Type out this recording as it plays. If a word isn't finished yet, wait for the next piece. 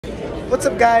What's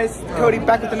up guys, Cody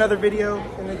back with another video,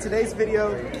 and in today's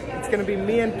video, it's gonna be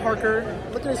me and Parker.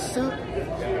 Look at his suit,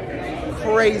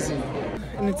 crazy.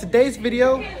 And in today's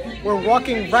video, we're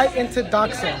walking right into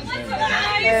Doxa.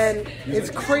 And it's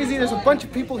crazy, there's a bunch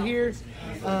of people here,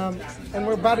 and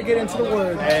we're about to get into the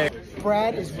word.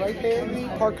 Brad is right there, me,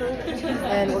 Parker,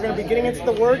 and we're gonna be getting into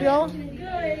the word, y'all.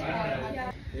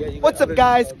 What's up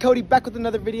guys, Cody back with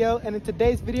another video, and in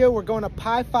today's video, we're going to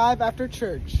Pie 5 after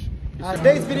church.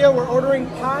 Today's video, we're ordering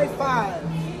Pie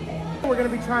 5. We're gonna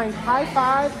be trying Pie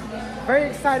 5. Very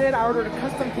excited, I ordered a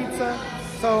custom pizza,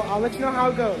 so I'll let you know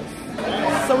how it goes.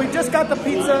 So we just got the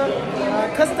pizza,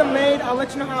 custom made. I'll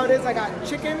let you know how it is. I got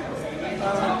chicken,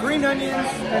 green onions,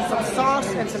 and some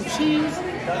sauce and some cheese.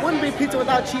 Wouldn't be pizza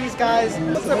without cheese, guys.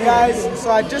 What's up guys?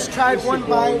 So I just tried one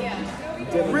bite,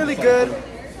 really good,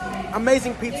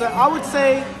 amazing pizza. I would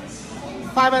say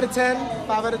 5 out of 10,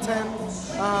 5 out of 10.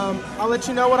 I'll let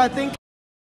you know what I think.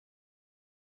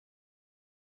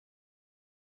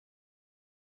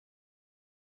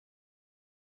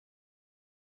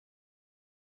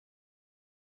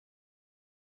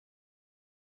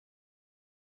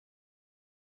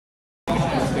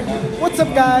 What's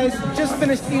up guys? Just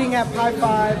finished eating at Pie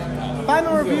 5.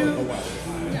 Final review,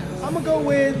 I'm gonna go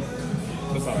with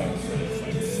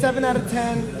 7 out of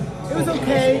 10. It was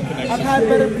okay. I've had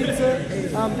better pizza.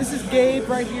 This is Gabe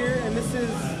right here, and this is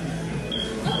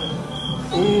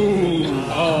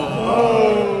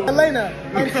Elena.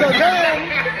 And so then,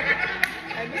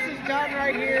 and this is John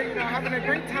right here, you know, having a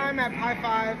great time at Pie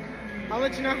 5. I'll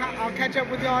let you know how I'll catch up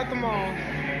with y'all at the mall.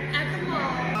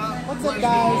 What's up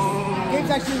guys? Gabe's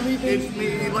actually leaving. It's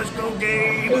me, let's go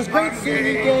Gabe. It was great seeing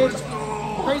you, Gabe.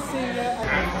 Great seeing you.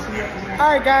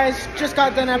 Alright guys, just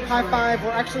got done at Pie 5.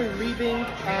 We're actually leaving.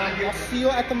 I'll see you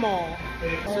at the mall.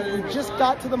 So we just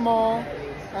got to the mall,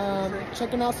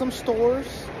 checking out some stores.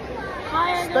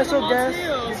 Hi, Special guest,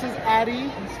 this is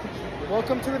Addie.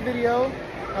 Welcome to the video.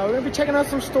 We're gonna be checking out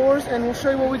some stores and we'll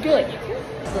show you what we get.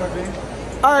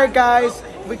 Alright guys,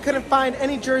 we couldn't find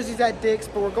any jerseys at Dick's,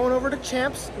 but we're going over to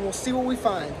Champs and we'll see what we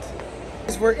find.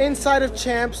 We're inside of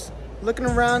Champs, looking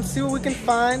around, see what we can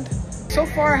find. So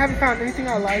far, I haven't found anything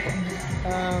I like.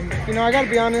 You know, I gotta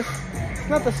be honest, it's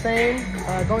not the same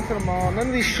going to the mall. None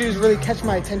of these shoes really catch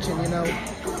my attention, you know.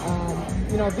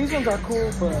 You know, these ones are cool,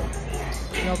 but,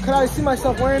 you know, could I see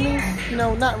myself wearing these? You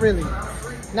know, not really.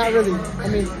 Not really. I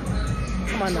mean,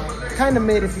 come on now. Kind of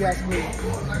mid if you ask me.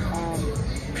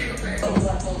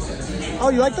 Oh,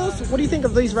 you like those? What do you think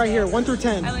of these right here, 1 through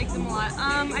 10? I like them a lot.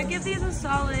 I give these a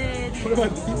solid 7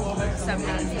 out of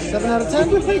 10. 7 out of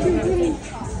 10?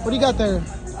 What do you got there?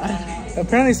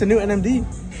 Apparently it's a new NMD.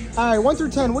 All right, 1 through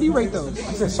 10, what do you rate those?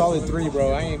 It's a solid 3,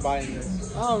 bro. I ain't buying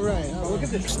this. All right, look at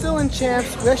this. We're still in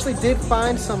Champs. We actually did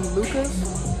find some Lucas.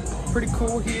 Pretty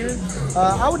cool here.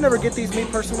 I would never get these, me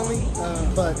personally,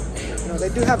 but you know, they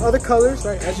do have other colors,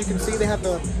 right? As you can see, they have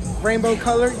the rainbow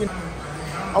color. You know.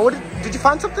 Oh, did you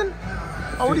find something?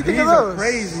 Oh, what do you think of those?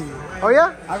 These are crazy. Oh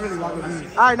yeah? I really like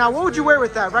these. All right, now what would you wear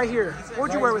with that right here? What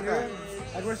would you wear with that?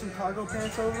 I'd wear some cargo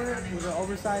pants over it with an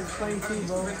oversized plain tee,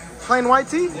 bro. Plain white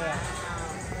tee? Yeah.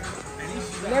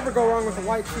 Never go wrong with a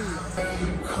white tee.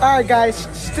 All right, guys,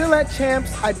 still at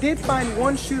Champs. I did find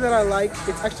one shoe that I like.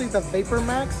 It's actually the Vapor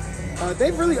Max.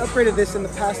 They've really upgraded this in the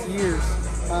past years.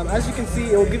 As you can see,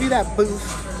 it will give you that boost,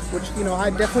 which, you know, I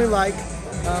definitely like.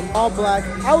 All black.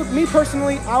 Me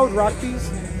personally, I would rock these.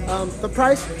 The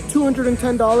price,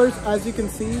 $210, as you can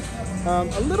see.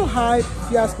 A little high,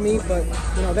 if you ask me, but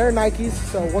you know, they're Nikes,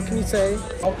 so what can you say?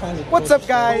 What's up,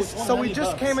 guys? So we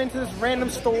just came into this random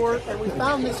store and we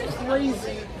found this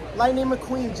crazy Lightning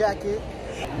McQueen jacket.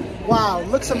 Wow,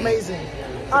 looks amazing.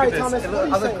 All right, Thomas, what do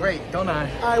you I say? look great, don't I?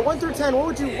 All right, 1 through 10, what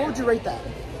would you rate that?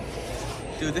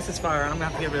 Dude, this is fire. I'm gonna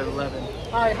have to give it an 11.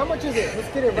 All right, how much is it? Let's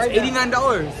get it right It's now.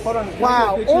 $89. Hold on.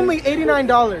 Wow, only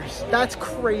 $89. That's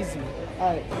crazy.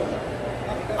 All right.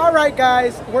 All right,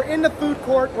 guys, we're in the food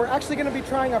court. We're actually going to be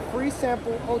trying a free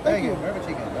sample. Oh, thank you.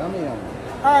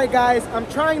 All right, guys, I'm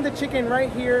trying the chicken right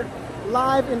here,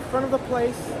 live in front of the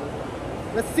place.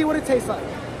 Let's see what it tastes like.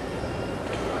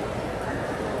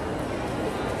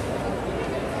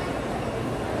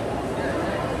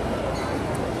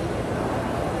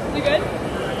 You good?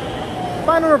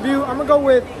 Final review, I'm gonna go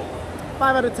with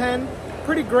 5 out of 10.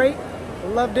 Pretty great,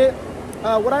 loved it.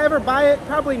 Would I ever buy it?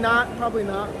 Probably not, probably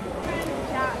not.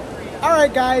 All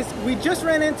right guys, we just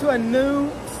ran into a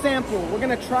new sample. We're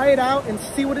gonna try it out and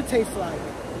see what it tastes like.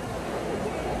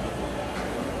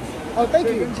 Oh, thank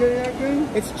you. Chicken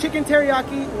teriyaki? It's chicken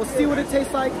teriyaki. We'll see what it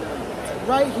tastes like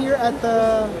right here at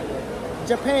the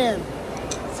Japan.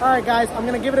 All right guys, I'm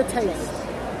gonna give it a taste.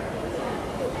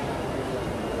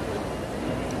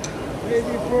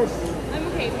 I'm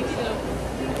okay, thank you.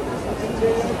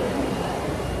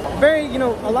 Very, you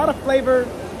know, a lot of flavor.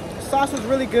 Sauce was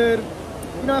really good.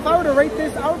 You know, if I were to rate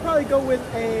this, I would probably go with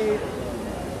a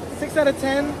 6 out of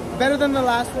 10. Better than the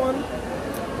last one.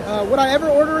 Would I ever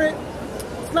order it?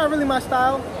 It's not really my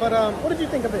style, but what did you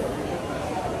think of it?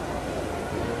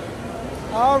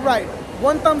 All right,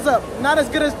 1 thumbs up. Not as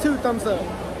good as 2 thumbs up.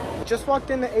 Just walked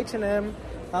into H&M.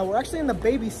 We're actually in the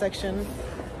baby section.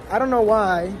 I don't know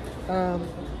why.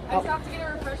 I stopped to get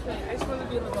a refreshment. I just wanted to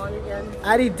be in the vlog again.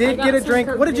 Addie did get a drink.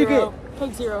 What did you get?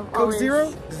 Coke Zero. Coke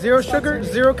Zero? Zero sugar,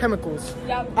 zero chemicals.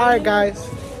 Yep. All right, guys.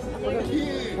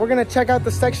 We're gonna check out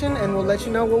the section and we'll let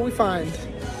you know what we find.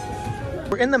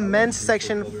 We're in the men's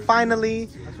section finally.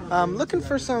 Looking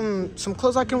for some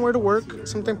clothes I can wear to work.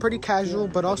 Something pretty casual,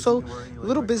 but also a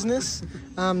little business.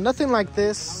 Nothing like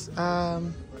this. I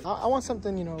want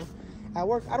something, you know, at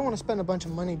work. I don't want to spend a bunch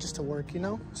of money just to work, you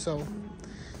know? So,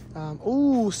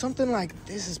 ooh, something like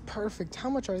this is perfect. How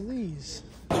much are these?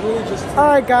 All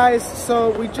right, guys.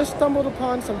 So we just stumbled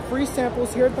upon some free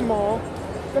samples here at the mall.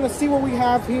 Gonna see what we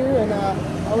have here, and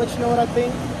I'll let you know what I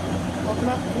think. Oh, can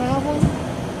I have one?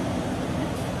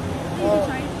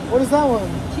 What is that one?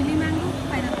 Chili mango,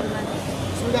 pineapple mango.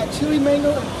 So we got chili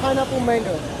mango and pineapple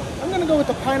mango. I'm gonna go with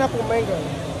the pineapple mango.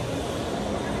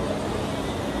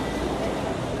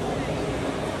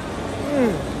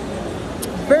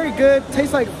 Very good.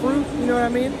 Tastes like fruit. You know what I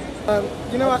mean?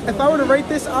 You know, if I were to rate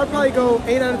this, I'd probably go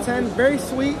 8 out of 10. Very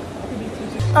sweet.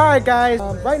 All right, guys.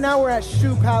 Right now we're at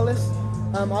Shoe Palace.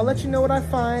 I'll let you know what I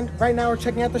find. Right now we're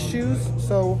checking out the shoes,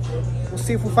 so we'll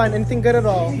see if we find anything good at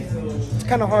all. It's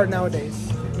kind of hard nowadays.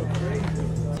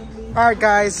 All right,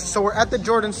 guys. So we're at the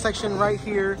Jordan section right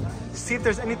here. See if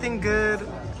there's anything good.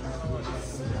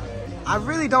 I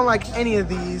really don't like any of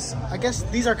these. I guess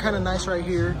these are kind of nice right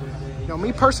here. You know,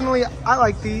 me personally, I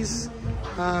like these.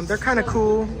 They're kind of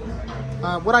cool.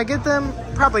 Would I get them?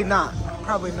 Probably not.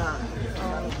 Probably not.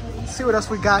 Let's see what else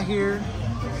we got here.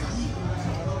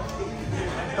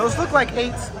 Those look like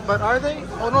 8s, but are they?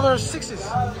 Oh no, they're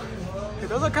 6s. Okay,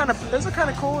 those are kind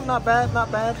of cool. Not bad. Not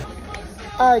bad.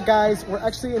 All right, guys, we're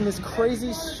actually in this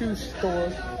crazy shoe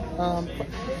store.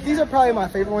 These are probably my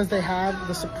favorite ones they have.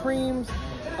 The Supremes.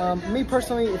 Me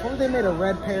personally, if only they made a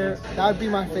red pair, that would be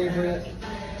my favorite.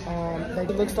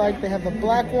 It looks like they have the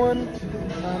black one,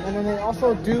 and then they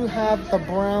also do have the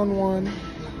brown one.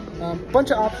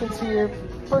 Bunch of options here.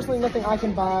 Personally, nothing I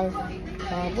can buy.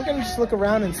 We're gonna just look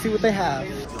around and see what they have.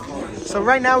 So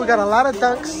right now we got a lot of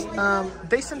Dunks.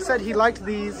 Dason said he liked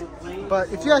these, but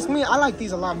if you ask me, I like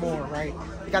these a lot more, right?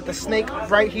 We got the snake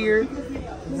right here,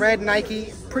 red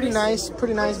Nike, pretty nice,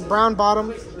 brown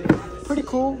bottom, pretty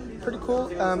cool.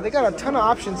 They got a ton of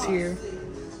options here.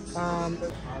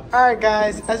 All right,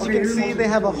 guys, as you can see, they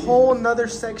have a whole nother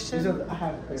section.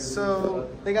 So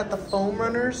they got the foam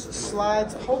runners,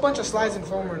 slides, a whole bunch of slides and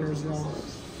foam runners, y'all.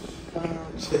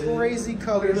 Crazy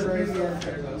colors right here.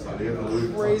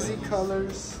 Crazy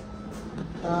colors.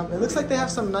 It looks like they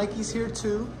have some Nikes here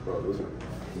too.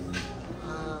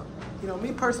 You know,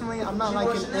 me personally, I'm not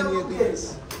liking any of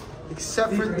these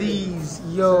except for these.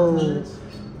 Yo,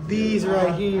 these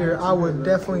right here, I would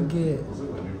definitely get.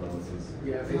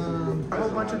 A whole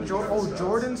bunch of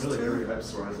Jordans too.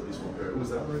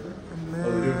 And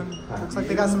then looks like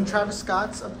they got some Travis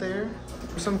Scotts up there.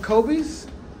 Some Kobes.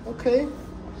 Okay.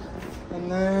 And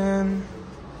then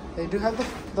they do have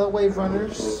the Wave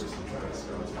Runners.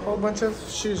 A whole bunch of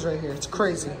shoes right here. It's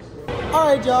crazy. All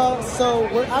right, y'all. So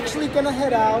we're actually gonna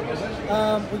head out.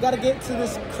 We gotta get to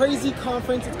this crazy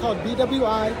conference. It's called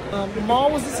BWI. The mall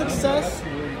was a success.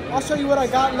 I'll show you what I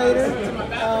got later.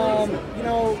 You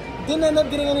know, didn't end up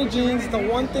getting any jeans. The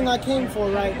one thing I came for,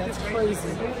 right? That's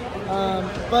crazy.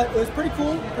 But it was pretty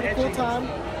cool time.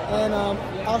 And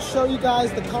I'll show you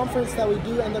guys the conference that we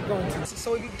do end up going to.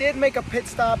 So we did make a pit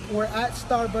stop. We're at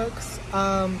Starbucks.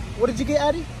 What did you get,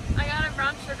 Addie? I got a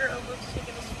brown sugar oat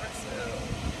chicken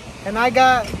espresso. And I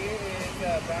got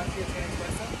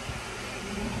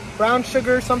brown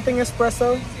sugar something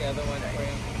espresso. The other one for you.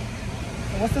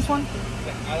 And what's this one?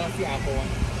 That's the apple one.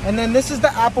 And then this is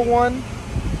the apple one.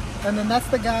 And then that's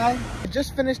the guy. I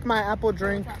just finished my apple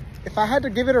drink. If I had to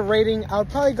give it a rating, I would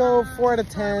probably go 4 out of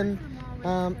 10.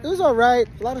 It was all right.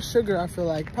 A lot of sugar, I feel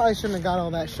like. Probably shouldn't have got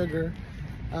all that sugar.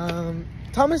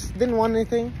 Thomas didn't want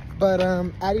anything, but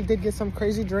Addie did get some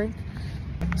crazy drink.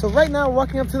 So right now, we're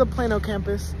walking up to the Plano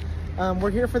campus. We're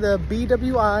here for the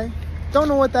BWI. Don't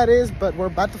know what that is, but we're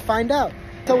about to find out.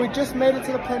 So we just made it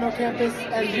to the Plano campus,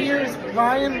 and here's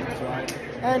Ryan.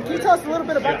 And can you tell us a little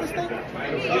bit about this thing?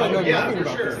 I know nothing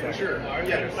about this thing.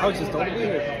 I was just told to be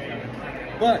here.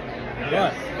 But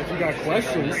if you got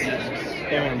questions,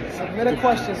 Submit a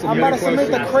question. I'm about to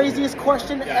submit the craziest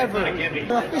question ever.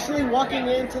 We're officially walking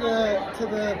into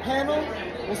the panel.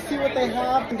 We'll see what they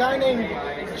have. A guy named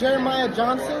Jeremiah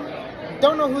Johnson.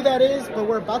 Don't know who that is, but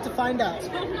we're about to find out.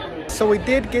 So we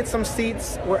did get some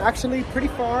seats. We're actually pretty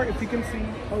far, if you can see.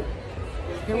 Oh,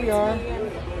 here we are.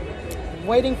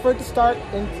 Waiting for it to start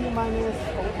in T-minus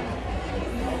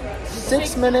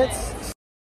 6 minutes.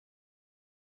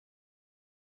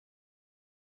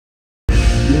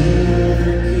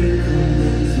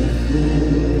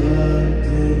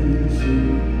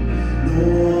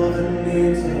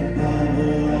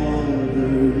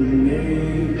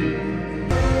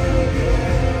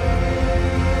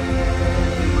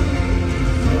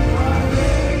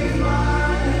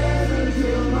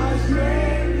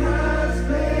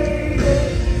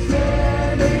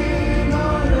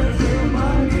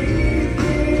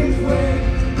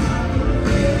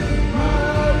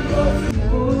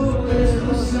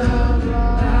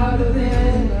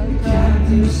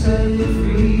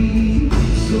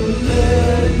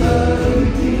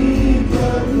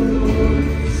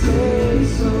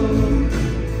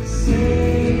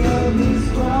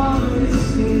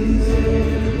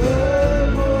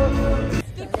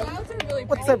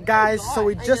 What's up, guys? So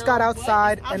we just got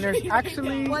outside and there's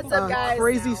actually a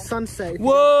crazy sunset.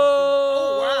 Whoa!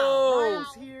 Oh, wow.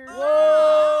 Here.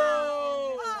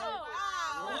 Whoa!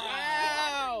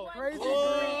 Wow! Crazy.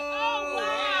 Oh,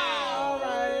 wow!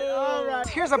 All right.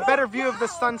 Here's a better view of the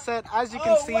sunset. As you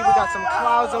can see, we got some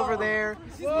clouds over there.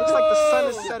 Looks like the sun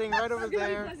is setting right over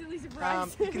there.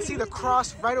 You can see the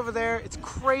cross right over there. It's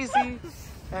crazy.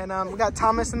 And we got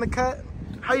Thomas in the cut.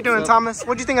 How you doing, Thomas?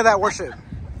 What'd you think of that worship?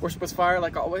 Worship was fire,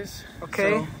 like always.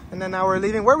 Okay, so. And then now we're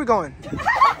leaving. Where are we going?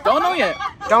 Don't know yet.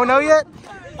 Don't know yet?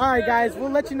 All right, guys,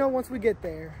 we'll let you know once we get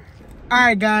there. All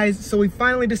right, guys, so we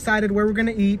finally decided where we're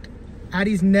gonna eat.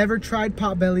 Addie's never tried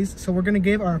Potbellies, so we're gonna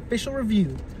give our official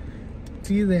review.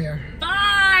 See you there.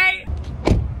 Bye!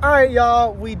 All right,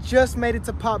 y'all, we just made it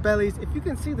to Potbellies. If you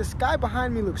can see, the sky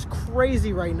behind me looks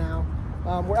crazy right now.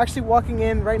 We're actually walking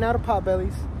in right now to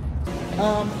Potbellies.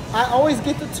 I always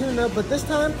get the tuna, but this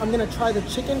time I'm gonna try the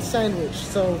chicken sandwich.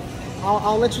 So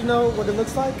I'll let you know what it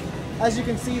looks like. As you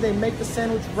can see, they make the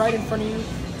sandwich right in front of you.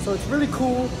 So it's really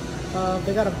cool.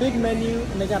 They got a big menu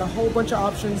and they got a whole bunch of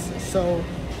options. So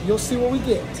you'll see what we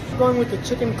get. We're going with the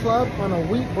chicken club on a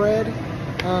wheat bread.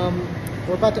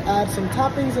 We're about to add some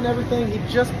toppings and everything. He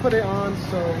just put it on,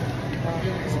 so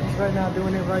he's right now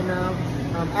doing it right now.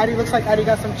 Addie, looks like Addie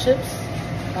got some chips.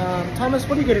 Thomas,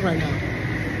 what are you getting right now?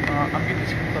 I'm getting the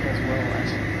chicken club as well,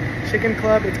 actually. Chicken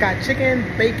club. It's got chicken,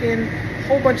 bacon,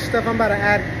 whole bunch of stuff. I'm about to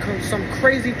add some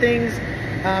crazy things,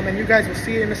 and you guys will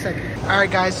see it in a second. All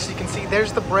right, guys, so you can see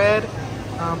there's the bread.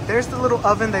 There's the little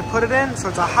oven they put it in. So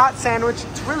it's a hot sandwich.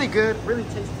 It's really good, really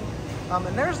tasty.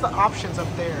 And there's the options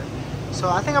up there. So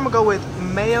I think I'm gonna go with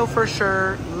mayo for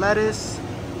sure, lettuce,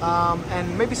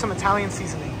 and maybe some Italian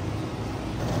seasoning.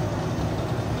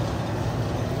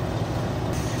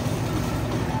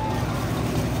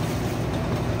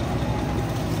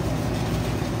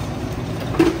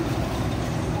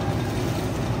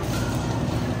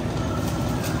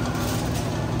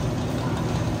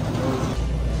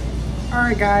 All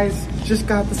right, guys, just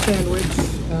got the sandwich.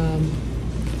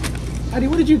 Addie,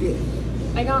 what did you get?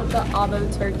 I got the avo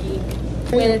turkey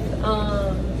with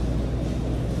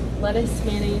lettuce,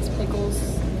 mayonnaise, pickles,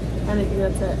 and I think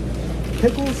that's it.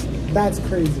 Pickles? That's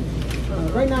crazy.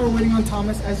 Right now we're waiting on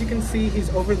Thomas. As you can see, he's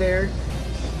over there.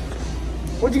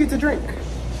 What'd you get to drink?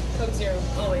 Coke Zero,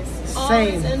 always. Same.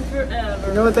 Always and forever.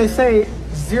 You know what they say?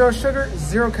 0 sugar,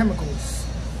 0 chemicals.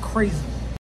 Crazy.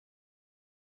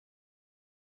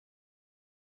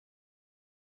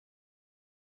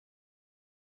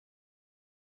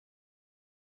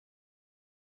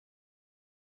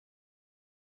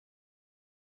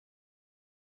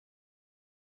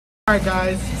 All right,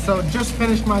 guys, so just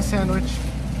finished my sandwich.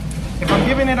 If I'm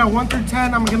giving it a 1 through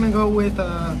 10, I'm gonna go with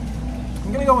a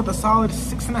solid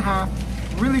 6.5.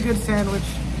 Really good sandwich.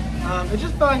 It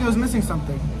just felt like it was missing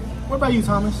something. What about you,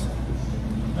 Thomas?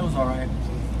 It was alright.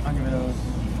 I'll give it a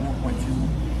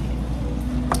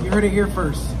 4.2. You heard it here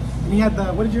first. And he had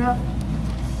the, what did you have?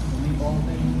 The meatball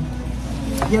thing.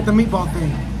 He had the meatball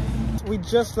thing. We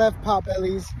just left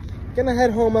Potbellies. Gonna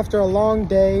head home after a long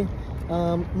day.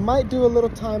 Might do a little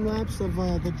time lapse of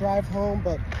the drive home,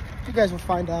 but you guys will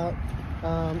find out.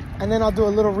 And then I'll do a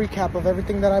little recap of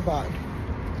everything that I bought.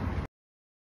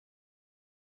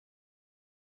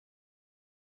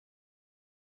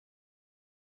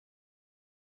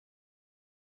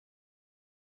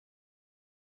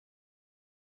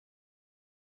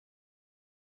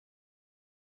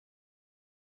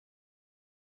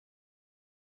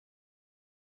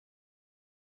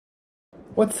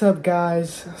 What's up,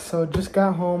 guys? So just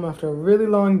got home after a really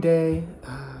long day.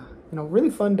 Really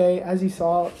fun day. As you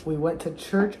saw, we went to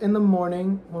church in the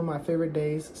morning, one of my favorite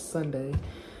days, Sunday.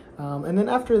 And then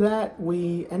after that,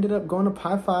 we ended up going to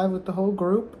Pi 5 with the whole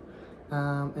group.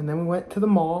 And then we went to the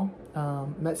mall,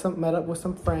 met up with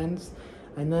some friends.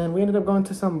 And then we ended up going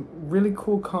to some really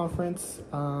cool conference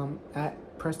at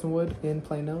Prestonwood in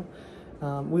Plano.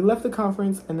 We left the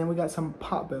conference and then we got some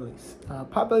Potbellies.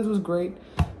 Potbellies was great.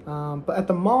 But at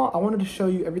the mall, I wanted to show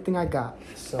you everything I got.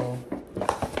 So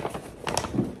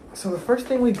the first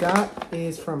thing we got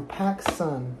is from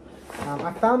PacSun.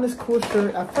 I found this cool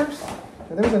shirt. At first,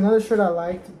 there was another shirt I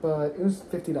liked, but it was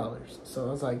 $50. So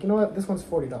I was like, you know what? This one's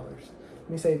 $40. Let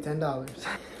me save $10. It's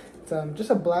just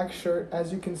a black shirt,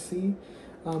 as you can see.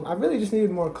 I really just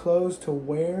needed more clothes to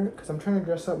wear because I'm trying to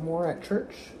dress up more at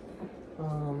church.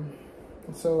 And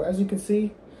so as you can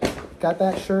see, got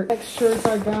that shirt. Next shirts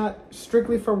I got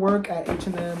strictly for work at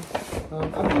H&M.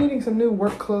 I've been needing some new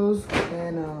work clothes,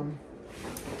 and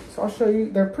so I'll show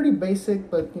you. They're pretty basic,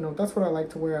 but that's what I like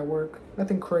to wear at work.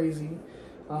 Nothing crazy.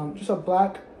 Just a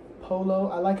black polo.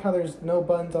 I like how there's no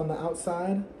buttons on the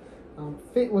outside.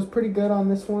 Fit was pretty good on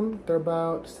this one. They're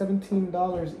about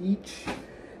 $17 each.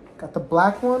 Got the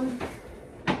black one.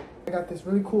 I got this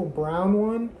really cool brown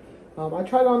one. I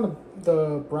tried on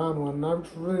the brown one, and I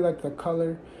really like the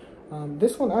color.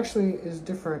 This one actually is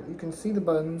different. You can see the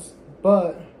buttons,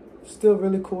 but still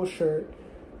really cool shirt,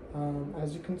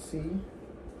 as you can see.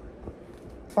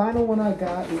 Final one I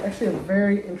got is actually a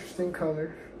very interesting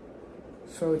color.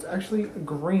 So it's actually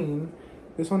green.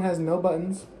 This one has no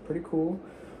buttons. Pretty cool.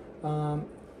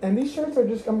 And these shirts are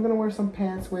just, I'm going to wear some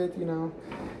pants with,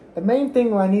 The main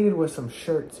thing I needed was some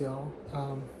shirts, y'all.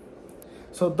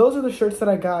 So those are the shirts that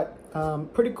I got.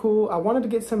 Pretty cool. I wanted to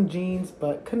get some jeans,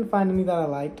 but couldn't find any that I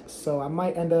liked. So I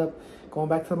might end up going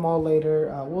back to the mall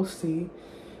later. We'll see.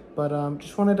 But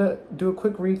just wanted to do a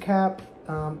quick recap.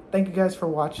 Thank you guys for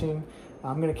watching.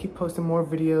 I'm going to keep posting more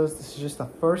videos. This is just the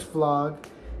first vlog.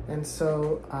 And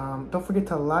so don't forget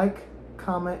to like,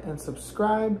 comment, and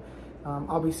subscribe.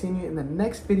 I'll be seeing you in the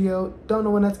next video. Don't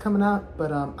know when that's coming out,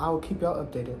 but I will keep y'all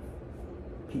updated.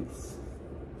 Peace.